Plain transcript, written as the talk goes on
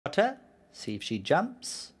Potter, see if she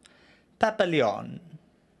jumps. Papillon.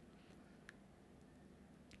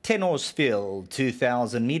 Tenosville,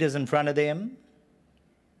 2,000 meters in front of them.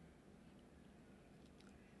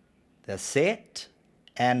 The set,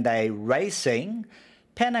 and a racing.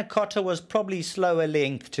 Panna Cotta was probably slower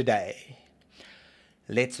length today.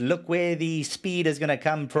 Let's look where the speed is going to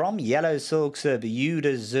come from. Yellow Silk Serve, You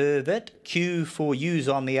Deserve It. Q4U's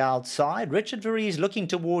on the outside. Richard Verrees looking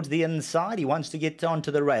towards the inside. He wants to get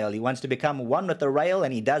onto the rail. He wants to become one with the rail,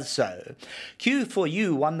 and he does so.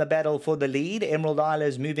 Q4U won the battle for the lead. Emerald Isle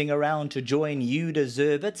is moving around to join You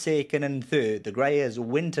Deserve It, second and third. The grey is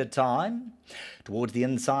Winter Time. Towards the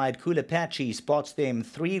inside, Coolapachi spots them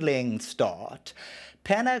 3-length start.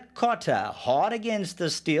 Panna Cotta hard against the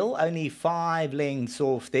steel, only 5 lengths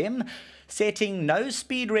off them, setting no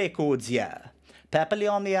speed records here. Papillon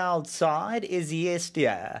on the outside is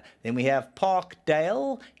Estia. Then we have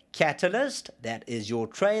Parkdale, Catalyst, that is your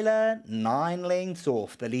trailer, 9 lengths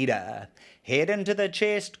off the leader. Head into the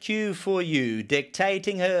chest, Q4U,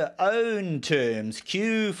 dictating her own terms.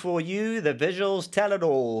 Q4U, the visuals tell it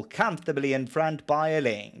all, comfortably in front by a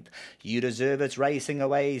length. You Deserve It's racing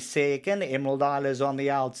away second. Emerald Isle is on the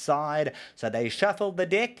outside, so they shuffled the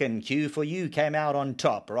deck and Q4U came out on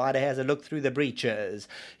top. Rider has a look through the breeches.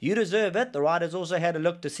 You Deserve It, the riders also had a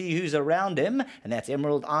look to see who's around him, and that's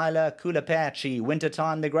Emerald Isle, Coolapachi.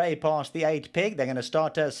 Wintertime, the grey past the 8 peg. They're going to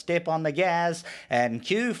start to step on the gas, and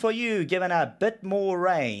Q4U given a bit more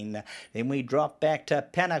rain. Then we drop back to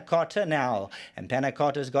Panna Cotta now, and Panna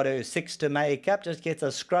Cotta's got her 6 to make up, just gets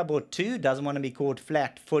a scrub or 2, doesn't want to be caught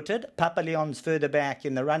flat-footed. Papillon's further back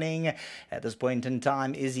in the running. At this point in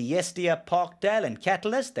time, Izzy Estia, Parkdale and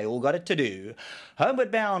Catalyst, they all got it to do. Homeward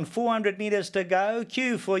bound, 400 meters to go.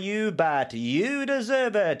 Q4U, but You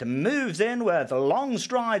Deserve It moves in with long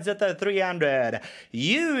strides at the 300.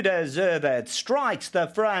 You Deserve It strikes the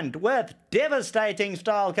front with devastating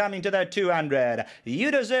style coming to the 200.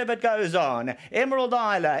 You Deserve It goes on. Emerald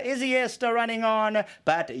Isle, Izzy Esther running on,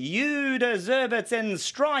 but You Deserve It's in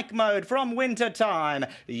strike mode from Wintertime.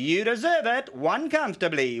 You Deserve It won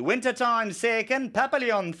comfortably. Wintertime second,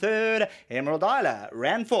 Papillon third, Emerald Isle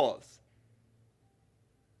ran fourth.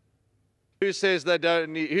 Who says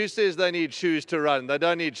they need shoes to run? They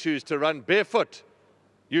don't need shoes to run. Barefoot.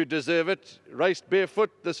 You Deserve It. Raced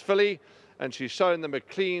barefoot, this filly, and she's shown them a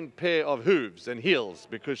clean pair of hooves and heels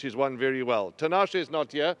because she's won very well. Tinashe is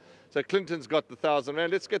not here, so Clinton's got the 1,000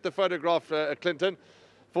 rand. Let's get the photograph, Clinton,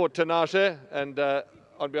 for Tinashe, and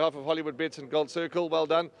on behalf of Hollywoodbets and Gold Circle, well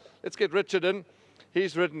done. Let's get Richard in.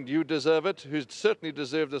 He's ridden You Deserve It, who's certainly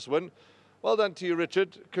deserved this win. Well done to you,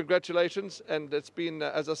 Richard. Congratulations. And it's been,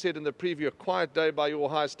 as I said in the preview, a quiet day by your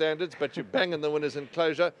high standards, but you're banging the winners'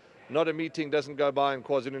 enclosure. Not a meeting doesn't go by in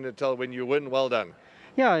KwaZulu-Natal when you win. Well done.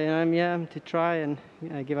 Yeah, I'm here to try and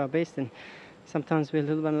give our best, and sometimes we're a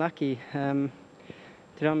little bit unlucky.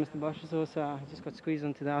 Today on Mr. Bosch's also, I just got squeezed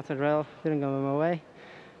onto the outside rail, didn't go my way.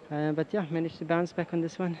 But yeah, managed to bounce back on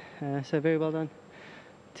this one. So very well done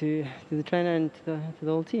to the trainer and to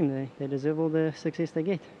the whole team. They deserve all the success they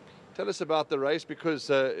get. Tell us about the race, because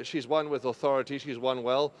she's won with authority, she's won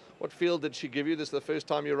well. What field did she give you? This is the first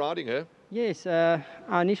time you're riding her? Yes, our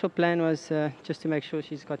initial plan was just to make sure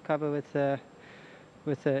she's got cover with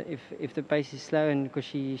if the pace is slow, and because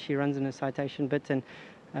she runs in a citation bit,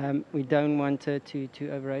 and we don't want her to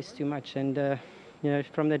over-race too much. And you know,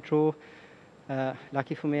 from that draw,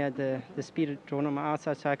 lucky for me, I had the speed drawn on my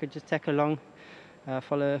outside, so I could just tack along,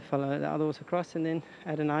 follow the other horse across, and then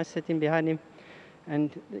add a nice set in behind him.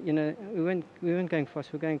 And you know, we weren't going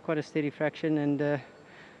fast. We were going quite a steady fraction, and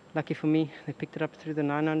lucky for me, they picked it up through the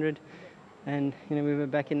 900, and you know, we were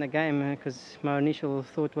back in the game, because my initial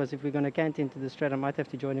thought was if we're going to cant into the straight, I might have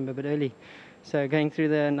to join him a bit early. So going through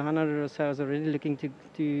the 900 or so, I was already looking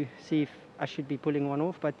to see if I should be pulling one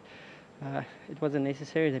off, but it wasn't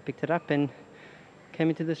necessary. They picked it up and came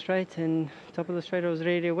into the straight, and top of the straight, I was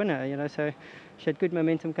really a winner. You know, so she had good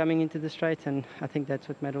momentum coming into the straight, and I think that's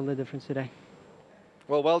what made all the difference today.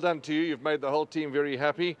 Well done to you. You've made the whole team very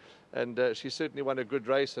happy, and she certainly won a good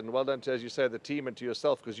race, and well done to, as you say, the team, and to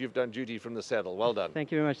yourself, because you've done duty from the saddle. Well done.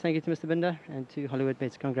 Thank you very much. Thank you to Mr. Binder and to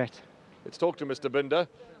Hollywoodbets. Congrats. Let's talk to Mr. Binder,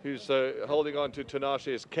 who's holding on to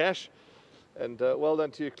Tinashe's cash. And well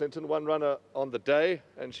done to you, Clinton. One runner on the day,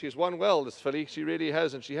 and she's won well, this filly. She really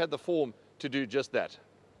has, and she had the form to do just that.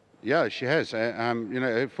 Yeah, she has. You know,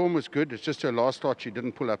 her form was good. It's just her last start she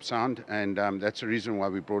didn't pull up sound, and that's the reason why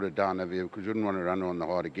we brought her down over here, because we didn't want to run her on the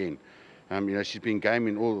hard again. You know, she's been game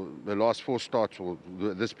in all the last 4 starts, or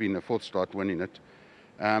this being the 4th start winning it.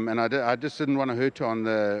 And I just didn't want to hurt her on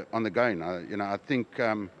the going. You know, I think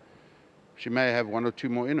she may have 1 or 2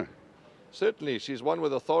 more in her. Certainly, she's won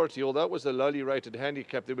with authority, although it was a lowly rated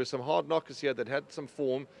handicap. There were some hard knockers here that had some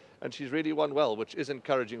form, and she's really won well, which is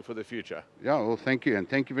encouraging for the future. Yeah, well, thank you. And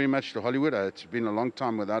thank you very much to Hollywood. It's been a long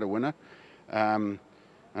time without a winner.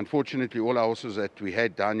 Unfortunately, all our horses that we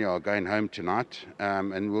had down here are going home tonight,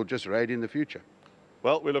 and we'll just raid in the future.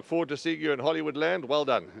 Well, we look forward to seeing you in Hollywood land. Well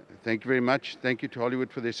done. Thank you very much. Thank you to Hollywood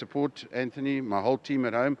for their support, Anthony, my whole team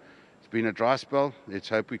at home. It's been a dry spell. Let's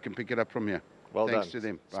hope we can pick it up from here. Well Thanks done. to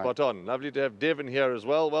them. Bye. Spot on. Lovely to have Devon here as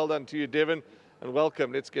well. Well done to you, Devon, and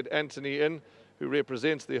welcome. Let's get Anthony in, who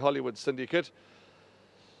represents the Hollywood Syndicate.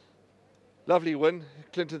 Lovely win.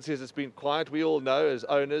 Clinton says it's been quiet. We all know, as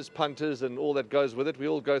owners, punters, and all that goes with it, we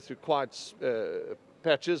all go through quiet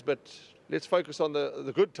patches, but let's focus on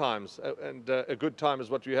the good times, and a good time is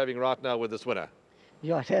what you're having right now with this winner.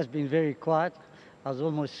 Yeah, it has been very quiet. I was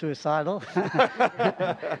almost suicidal.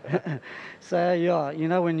 So yeah, you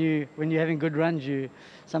know, when you're having good runs,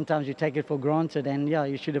 sometimes you take it for granted, and yeah,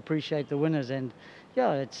 you should appreciate the winners. And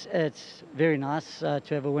yeah, it's very nice to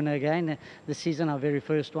have a winner again this season, our very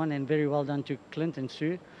first one, and very well done to Clint and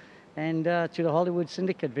Sue, and to the Hollywood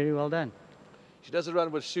Syndicate, very well done. She doesn't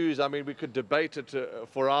run with shoes. I mean, we could debate it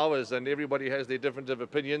for hours, and everybody has their different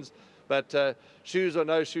opinions. But shoes or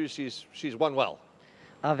no shoes, she's won well.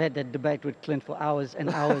 I've had that debate with Clint for hours and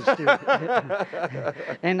hours too.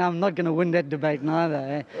 And I'm not going to win that debate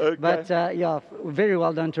neither. Okay. But yeah, very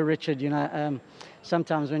well done to Richard. You know,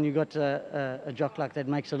 sometimes when you got a jock like that,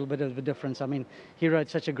 makes a little bit of a difference. I mean, he rode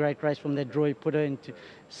such a great race from that draw. He put her into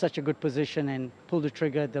such a good position and pulled the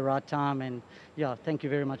trigger at the right time. And yeah, thank you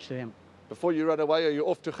very much to him. Before you run away, are you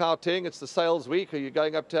off to Gauteng? It's the sales week. Are you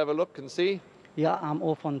going up to have a look and see? Yeah, I'm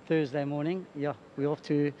off on Thursday morning. Yeah, we're off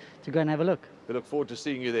to go and have a look. We look forward to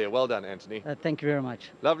seeing you there. Well done, Anthony. Thank you very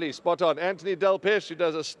much. Lovely, spot on. Anthony Delpeche, who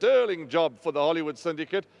does a sterling job for the Hollywood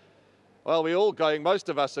Syndicate. Well, most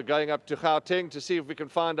of us are going up to Gauteng to see if we can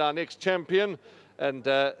find our next champion. And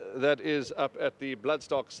that is up at the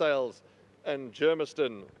Bloodstock Sales in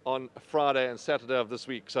Germiston on Friday and Saturday of this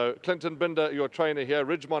week. So Clinton Binder, your trainer here,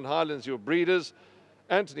 Ridgemont Highlands, your breeders,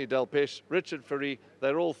 Anthony Delpeche, Richard Fourie,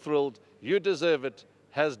 they're all thrilled. You deserve it,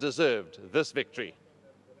 has deserved this victory.